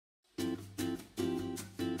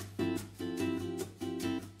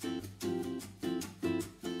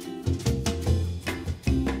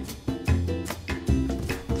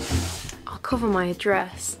cover my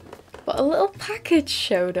address, but a little package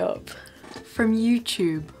showed up from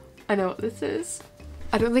YouTube. I know what this is.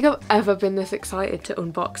 I don't think I've ever been this excited to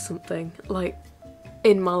unbox something, like,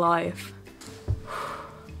 in my life.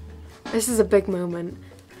 This is a big moment.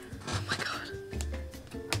 Oh my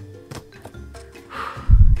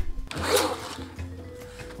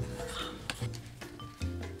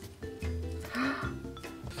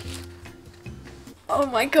Oh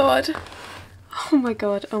my god. Oh my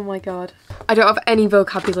god, oh my god. I don't have any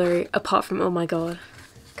vocabulary apart from oh my god.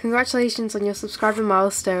 Congratulations on your subscriber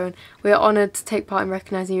milestone. We are honoured to take part in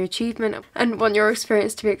recognising your achievement and want your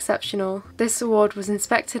experience to be exceptional. This award was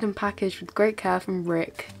inspected and packaged with great care from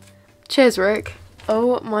Rick. Cheers, Rick.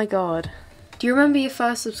 Oh my god. Do you remember your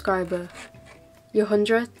first subscriber? Your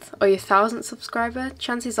 100th or your 1000th subscriber?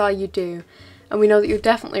 Chances are you do. And we know that you'll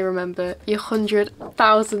definitely remember your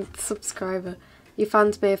 100,000th subscriber. Your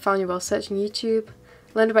fans may have found you while searching YouTube,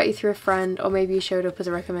 learned about you through a friend, or maybe you showed up as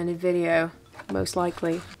a recommended video. Most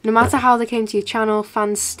likely. No matter how they came to your channel,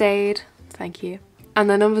 fans stayed. Thank you. And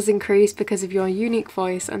their numbers increased because of your unique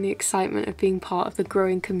voice and the excitement of being part of the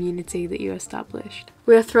growing community that you established.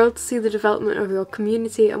 We are thrilled to see the development of your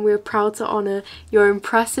community, and we are proud to honour your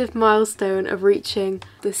impressive milestone of reaching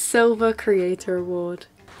the Silver Creator Award.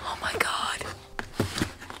 Oh my god.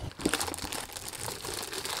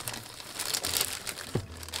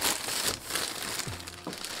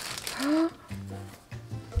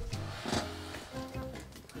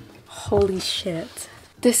 Holy shit.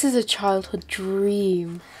 This is a childhood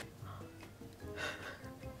dream.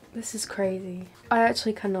 This is crazy. I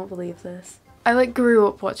actually cannot believe this. I like grew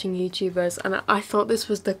up watching YouTubers and I thought this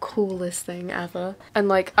was the coolest thing ever. And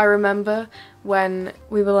like I remember when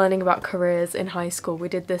we were learning about careers in high school, we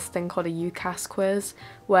did this thing called a UCAS quiz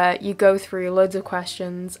where you go through loads of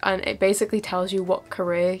questions and it basically tells you what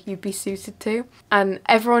career you'd be suited to. And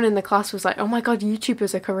everyone in the class was like, oh my god,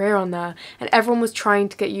 YouTuber's a career on there. And everyone was trying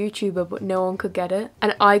to get YouTuber but no one could get it.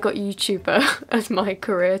 And I got YouTuber as my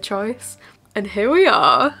career choice. And here we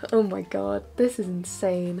are. Oh my god, this is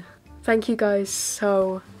insane. Thank you guys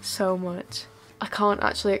so much. I can't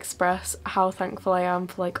actually express how thankful I am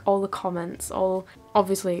for like all the comments,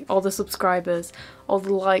 obviously all the subscribers, all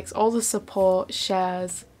the likes, all the support,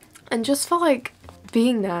 shares, and just for like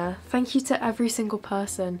being there. Thank you to every single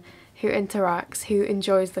person who interacts, who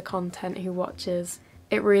enjoys the content, who watches.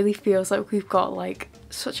 It really feels like we've got like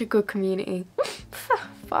such a good community.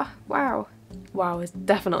 Wow. Wow is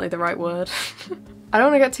definitely the right word. I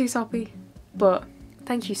don't want to get too soppy, but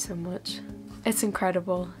thank you so much. It's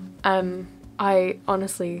incredible. I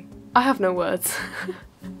honestly have no words.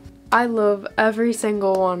 I love every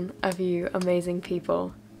single one of you amazing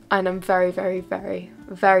people, and I'm very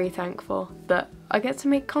thankful that I get to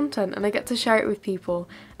make content and I get to share it with people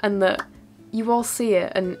and that you all see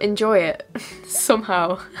it and enjoy it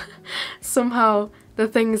somehow. Somehow the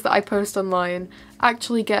things that I post online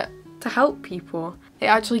actually get to help people. It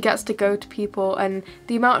actually gets to go to people, and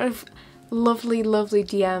the amount of lovely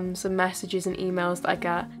DMs and messages and emails that I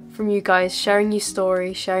get from you guys sharing your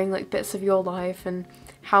story, sharing like bits of your life and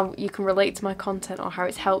how you can relate to my content or how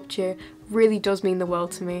it's helped you really does mean the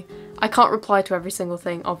world to me. I can't reply to every single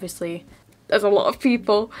thing, obviously. There's a lot of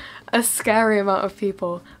people, a scary amount of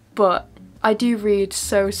people, but I do read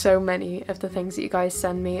so many of the things that you guys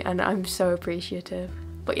send me and I'm so appreciative.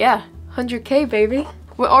 But yeah, 100k baby.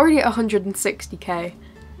 We're already at 160k.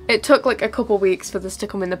 It took like a couple weeks for this to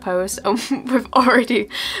come in the post and we've already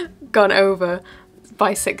gone over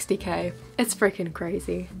by 60k. It's freaking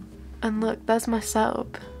crazy. And look, there's my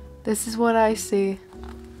setup. This is what I see.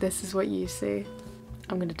 This is what you see.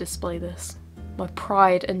 I'm gonna display this. My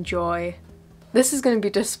pride and joy. This is gonna be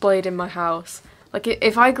displayed in my house. Like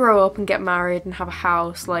if I grow up and get married and have a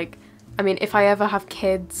house, like, I mean, if I ever have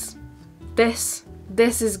kids, this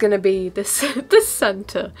is gonna be the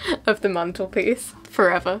center of the mantelpiece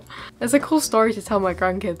forever. It's a cool story to tell my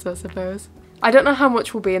grandkids, I suppose. I don't know how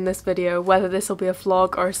much will be in this video, whether this will be a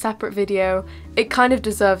vlog or a separate video. It kind of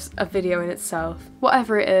deserves a video in itself.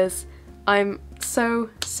 Whatever it is, I'm so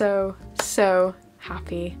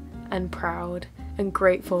happy and proud and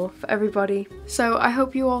grateful for everybody. So I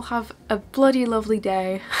hope you all have a bloody lovely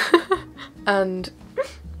day and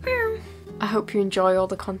I hope you enjoy all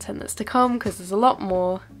the content that's to come because there's a lot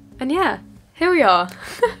more. And yeah, here we are.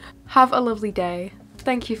 Have a lovely day.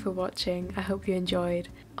 Thank you for watching. I hope you enjoyed.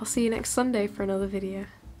 I'll see you next Sunday for another video.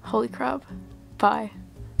 Holy crap. Bye.